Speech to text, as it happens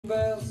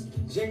Bells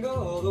jingle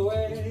all the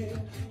way.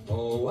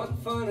 Oh, what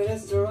fun it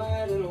is to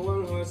ride in a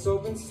one-horse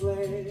open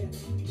sleigh.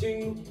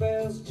 Jingle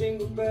bells,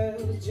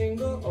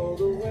 jingle all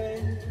the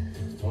way.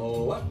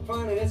 Oh, what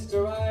fun it is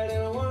to ride in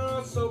a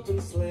one-horse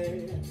open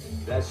sleigh.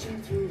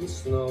 Dashing through the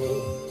snow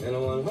in a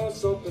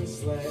one-horse open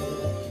sleigh.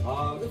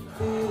 All the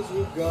fields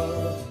we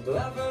go,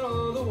 laughing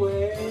all the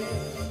way.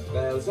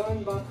 Bells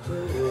on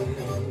bobtail,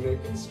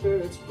 making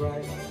spirits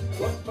bright.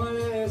 What fun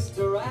it is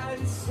to ride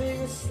and sing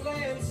a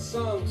sleighing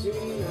song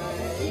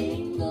tonight.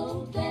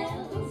 Jingle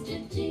bells,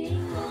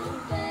 jingle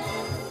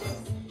bells,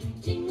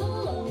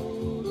 jingle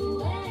all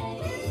the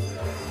way.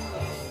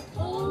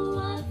 Oh,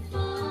 what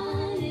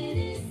fun it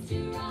is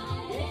to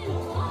ride in a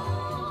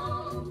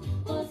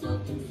one-horse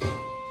open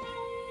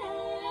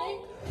sleigh.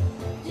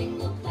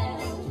 Jingle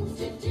bells,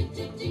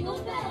 jingle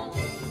bells,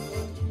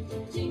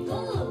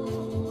 jingle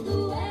all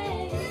the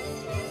way.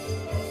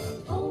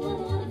 Oh,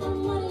 what a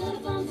lot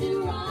of fun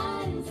to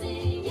ride and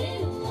sing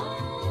in a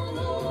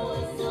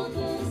one-horse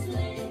open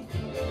sleigh.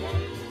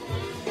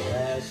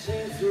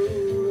 Dashing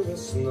through the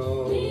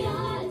snow, We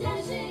are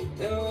dashing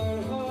in a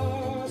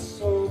one-horse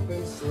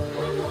open sleigh.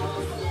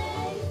 one-horse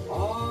sleigh.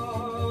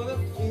 All the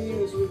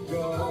fields we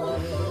go, Oh,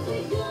 what we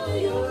go,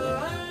 you're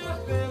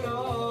laughing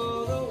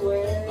all the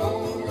way.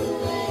 all the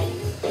way.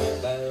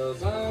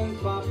 Bells on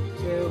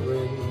bobtail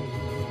ring,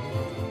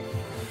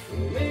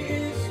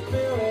 making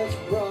spirits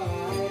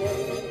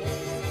bright.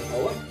 Oh,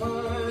 what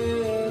fun it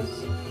is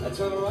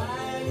to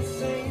ride and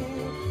sing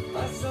a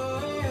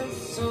sleighing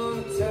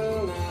song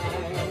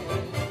tonight.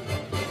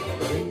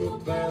 Jingle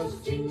bells,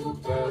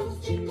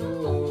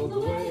 jingle all the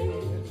way.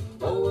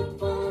 Oh, what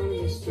fun it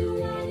is to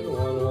ride in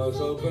one horse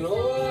open. Oh,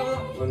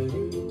 what fun.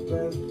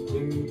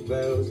 Jingle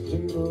bells,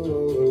 jingle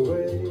all the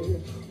way.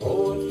 Oh,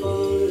 what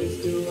fun it is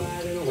to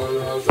ride in a one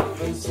horse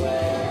open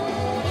sleigh.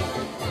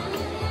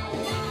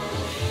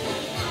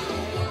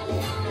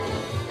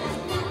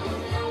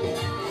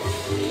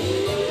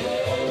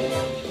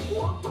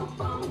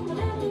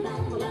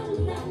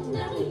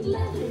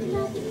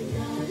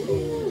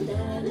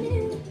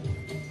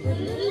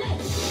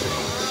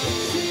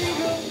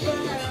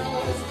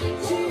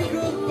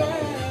 Jingle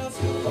bells,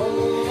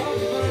 oh, what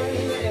fun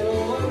in a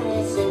one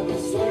horse open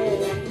sleigh.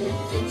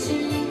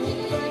 Jingle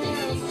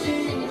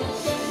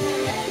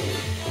bells,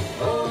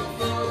 oh, what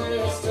fun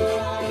it is to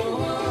ride in a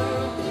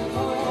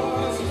one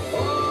horse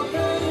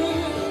open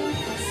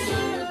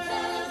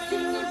sleigh.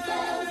 Jingle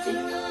bells,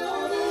 jingle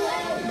all the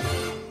way.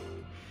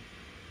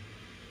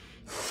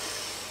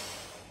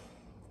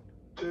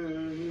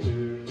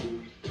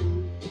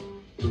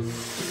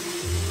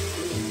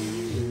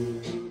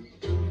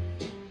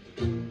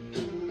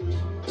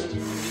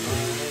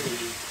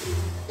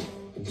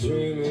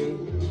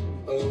 Dreaming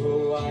of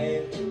a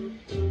white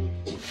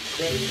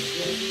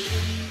Christmas,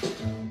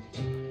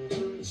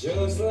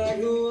 just like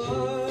the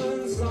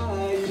ones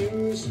I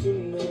used to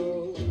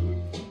know,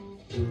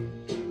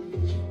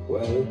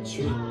 where the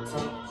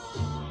treetops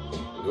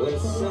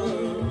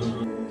glisten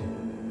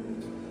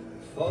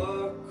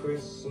for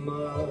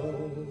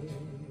Christmas.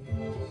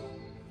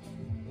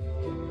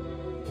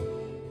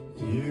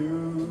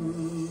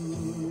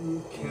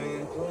 You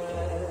can't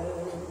plan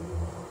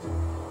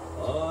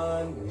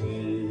on me.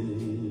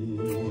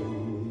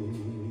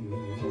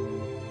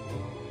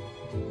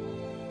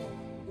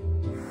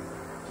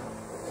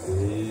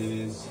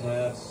 These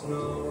have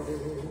snow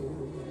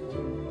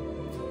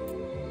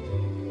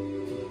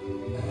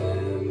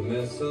and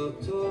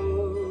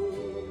mistletoe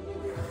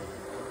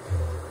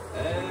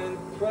and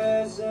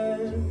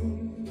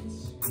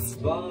presents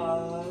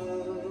by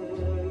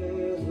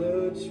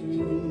the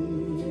tree.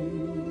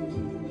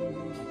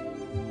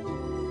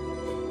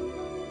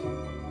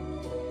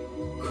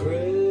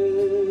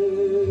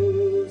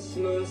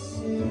 Christmas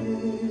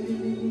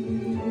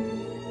Eve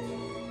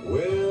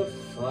will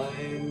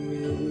find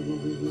me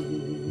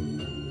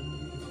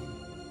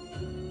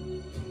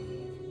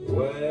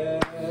where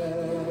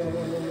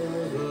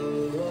the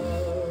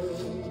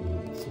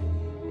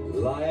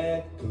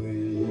light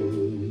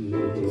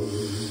gleams.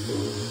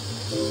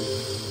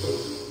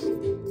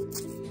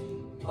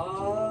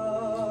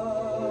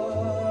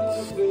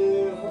 I'll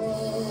be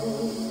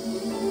home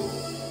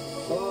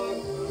for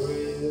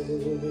Christmas,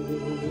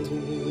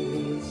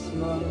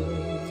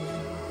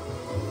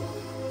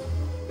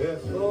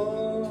 if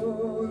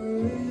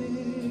only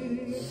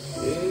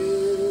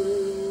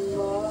in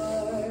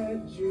my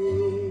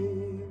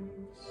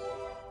dreams.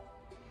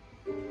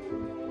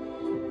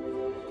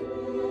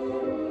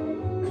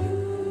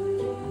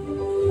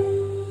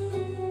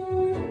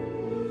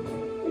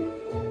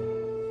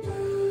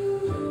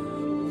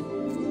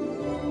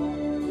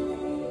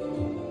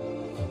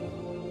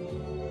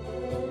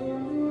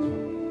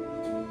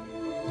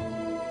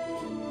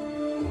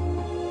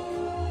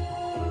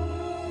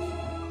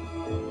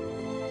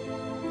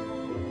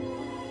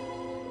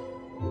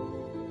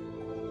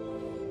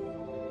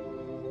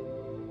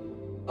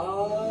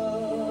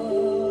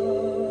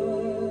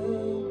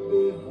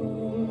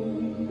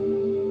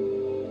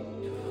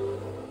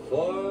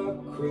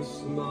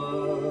 Christmas.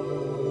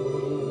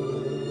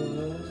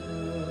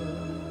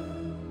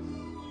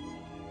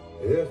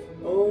 If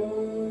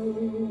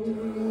only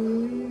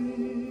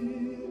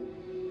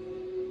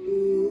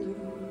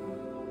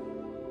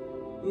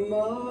in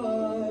my